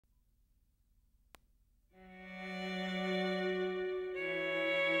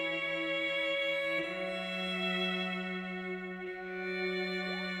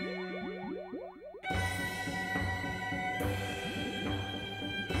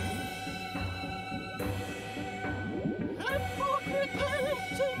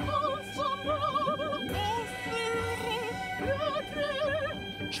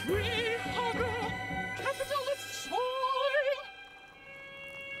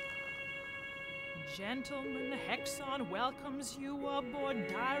Gentlemen, Hexon welcomes you aboard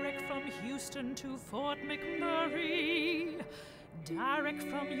direct from Houston to Fort McMurray. Direct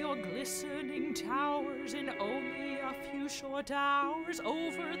from your glistening towers in only a few short hours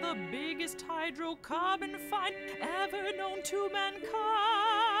over the biggest hydrocarbon find ever known to mankind.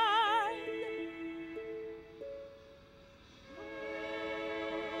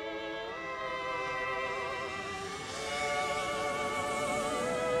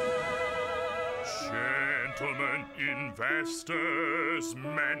 Gentlemen, investors,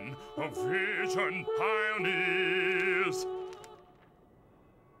 men of vision, pioneers.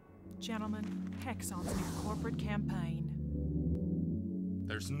 Gentlemen, Hexon's new corporate campaign.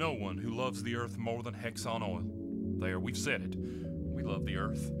 There's no one who loves the Earth more than Hexon Oil. There, we've said it. We love the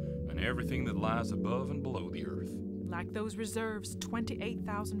Earth and everything that lies above and below the Earth. Like those reserves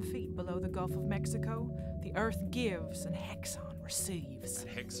 28,000 feet below the Gulf of Mexico, the Earth gives and Hexon receives. At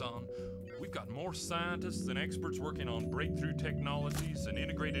Hexon, we've got more scientists and experts working on breakthrough technologies and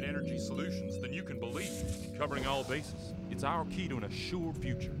integrated energy solutions than you can believe, covering all bases. It's our key to an assured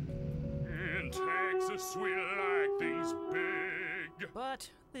future. In Texas, we like things big. But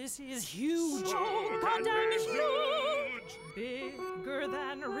this is huge. So Goddamn huge. Bigger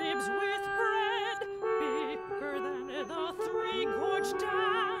than ribs with bread. Bigger than the Three Gorge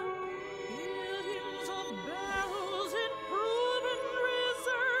Dam. Billions of barrels in proven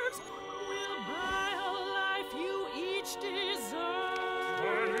reserves will buy a life you each deserve.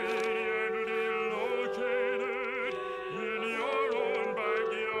 Conveniently located in your own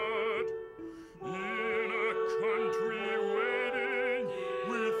backyard, in a country waiting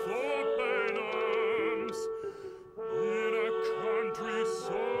with open arms, in a country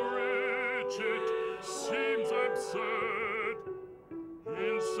so rich it seems absurd.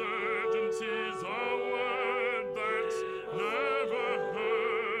 Insurgency's a word that's never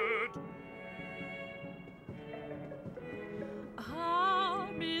heard. Ah,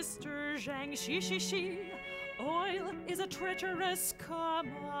 Mr. Zhang Shi. Oil is a treacherous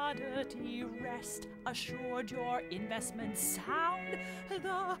commodity. Rest assured your investments sound.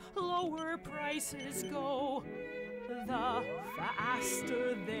 The lower prices go, the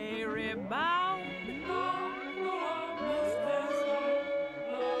faster they rebound.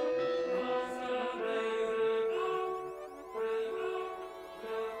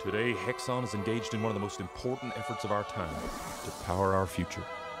 Today, Hexon is engaged in one of the most important efforts of our time to power our future.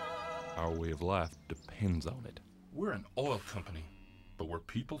 Our way of life depends on it. We're an oil company, but we're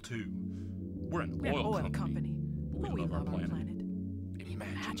people too. We're an oil company, but we love our planet.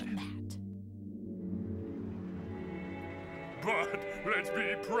 Imagine that. But let's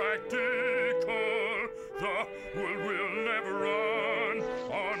be practical. The world will never run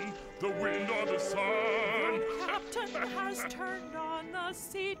on the wind or the sun. The captain has turned on the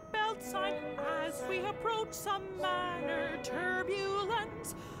seatbelt sign as we approach some minor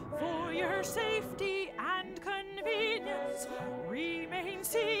turbulence. For your safety and convenience, remain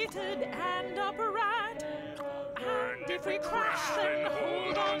seated and upright. And if we crash, then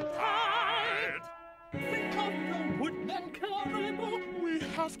hold on tight. Think of the woodland caribou. We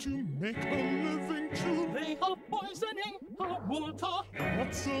have to make a living too. They are poisoning our water.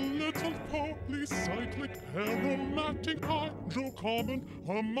 What's a little polycyclic aromatic hydrocarbon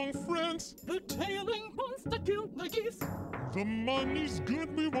among friends? The tailing bonds that kill the geese. The money's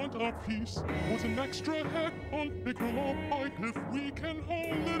good, we want our piece. Put an extra head on nickel or pike if we can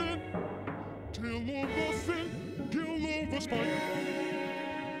hold it in. Tail over fin, gill over spike.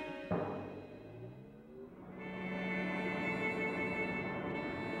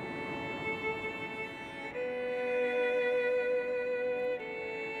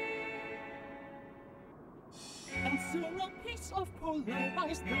 Answer a piece of polar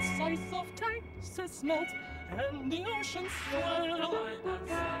ice the size of Texas melt, and the ocean swell.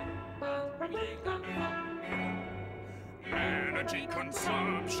 Energy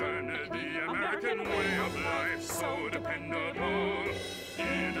consumption, the American way of life, so dependable,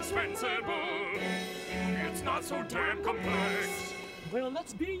 indispensable. It's not so damn complex. Well,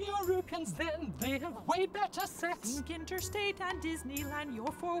 let's be Europeans then. They have way better sex. Think Interstate and Disneyland,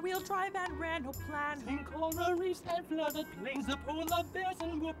 your four-wheel drive and Renault plan. Think coral reefs and flooded plains, the polar bears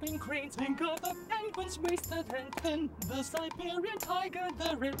and whooping cranes. Think of the penguins wasted and thin, the Siberian tiger,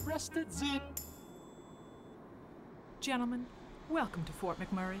 the red-breasted zin. Gentlemen, welcome to Fort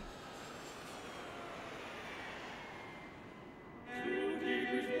McMurray.